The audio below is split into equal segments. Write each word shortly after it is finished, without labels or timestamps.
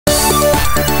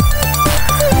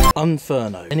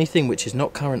Unferno, anything which is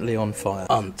not currently on fire.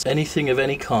 Unt, anything of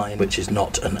any kind which is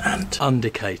not an ant.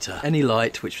 Undicator, any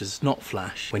light which does not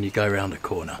flash when you go round a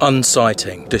corner.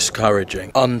 Unsighting,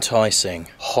 discouraging, unticing,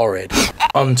 horrid.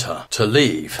 Unter, to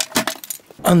leave.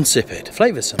 Unsipid,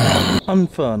 flavoursome.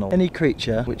 Unfernal, any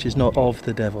creature which is not of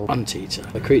the devil. Unteater,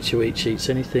 a creature which eats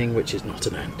anything which is not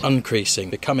an ant. Uncreasing,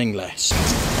 becoming less.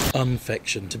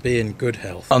 Unfection, to be in good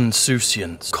health.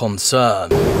 Unsouciance,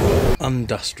 concern.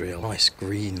 Industrial, nice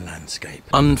green landscape.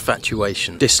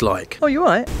 Unfatuation, dislike. Oh, you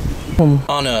right?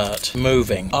 Unert,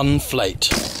 moving.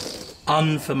 Unflate.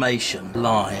 Unformation,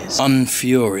 lies.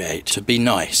 Unfuriate, to be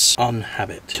nice.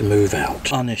 Unhabit, to move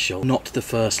out. Uninitial, not the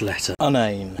first letter.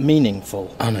 Unaim,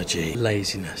 meaningful. Unergy,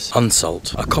 laziness.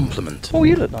 Unsalt, a compliment. Oh,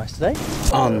 you look nice today.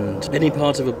 Und, any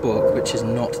part of a book which is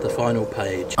not the final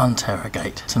page.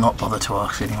 Unterrogate, to not bother to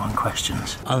ask anyone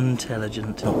questions.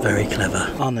 Unintelligent, not very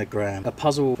clever. Unagram, a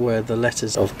puzzle where the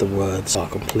letters of the words are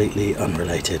completely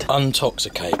unrelated.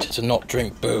 Untoxicate, to not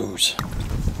drink booze.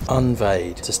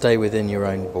 Unvade, to stay within your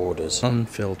own borders.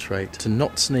 Unfiltrate, to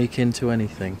not sneak into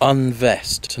anything.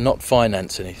 Unvest, to not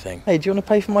finance anything. Hey, do you want to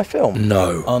pay for my film?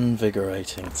 No.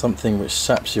 Unvigorating, something which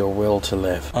saps your will to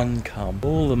live. Uncome,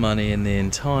 all the money in the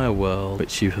entire world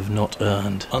which you have not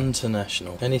earned.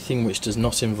 International, anything which does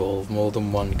not involve more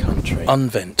than one country.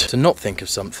 Unvent, to not think of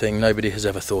something nobody has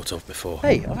ever thought of before.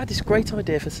 Hey, I've had this great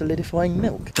idea for solidifying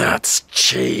milk. That's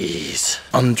cheese.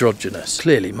 Androgynous,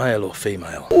 clearly male or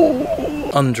female.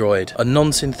 Undroid, a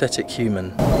non-synthetic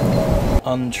human.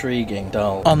 Intriguing,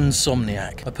 dull.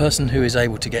 Unsomniac, a person who is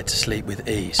able to get to sleep with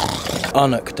ease.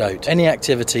 Anecdote, any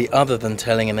activity other than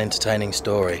telling an entertaining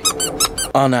story.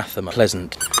 Unathema,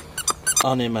 pleasant.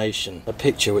 Unimation, a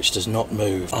picture which does not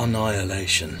move.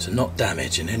 Annihilation, to not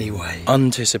damage in any way.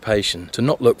 Anticipation, to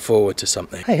not look forward to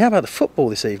something. Hey, how about the football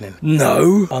this evening?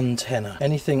 No. Antenna,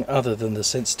 anything other than the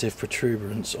sensitive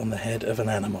protuberance on the head of an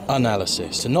animal.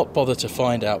 Analysis, to not bother to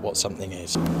find out what something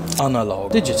is.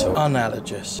 Analog, digital.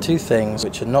 Analogous, two things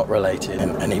which are not related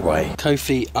in any way.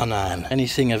 Kofi Annan,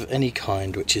 anything of any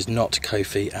kind which is not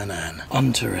Kofi Annan.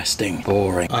 Interesting,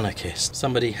 boring. Anarchist,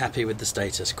 somebody happy with the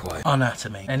status quo.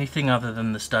 Anatomy, anything other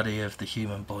than the study of the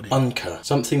human body. Unker,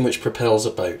 something which propels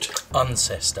a boat.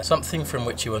 Ancestor, something from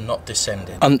which you are not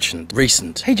descended. Uncient,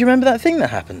 recent. Hey, do you remember that thing that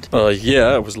happened?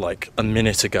 Yeah, it was like a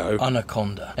minute ago.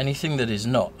 Anaconda, anything that is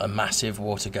not a massive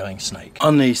water-going snake.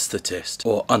 Anaesthetist,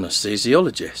 or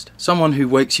anesthesiologist, someone who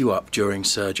wakes you up during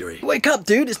surgery. Wake up,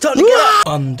 dude, it's time to get up!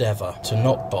 Undeavour, to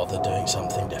not bother doing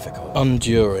something difficult.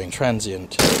 Unduring,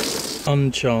 transient.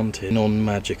 Unchanted,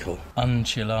 non-magical.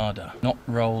 Unchilada, not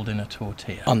rolled in a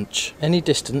tortilla. Unch, any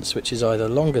distance which is either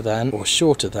longer than or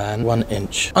shorter than 1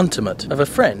 inch. Untimate, of a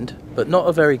friend, but not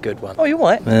a very good one. Oh, you're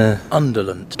white.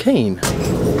 Undulent, keen.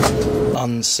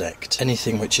 Unsect,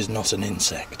 anything which is not an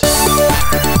insect.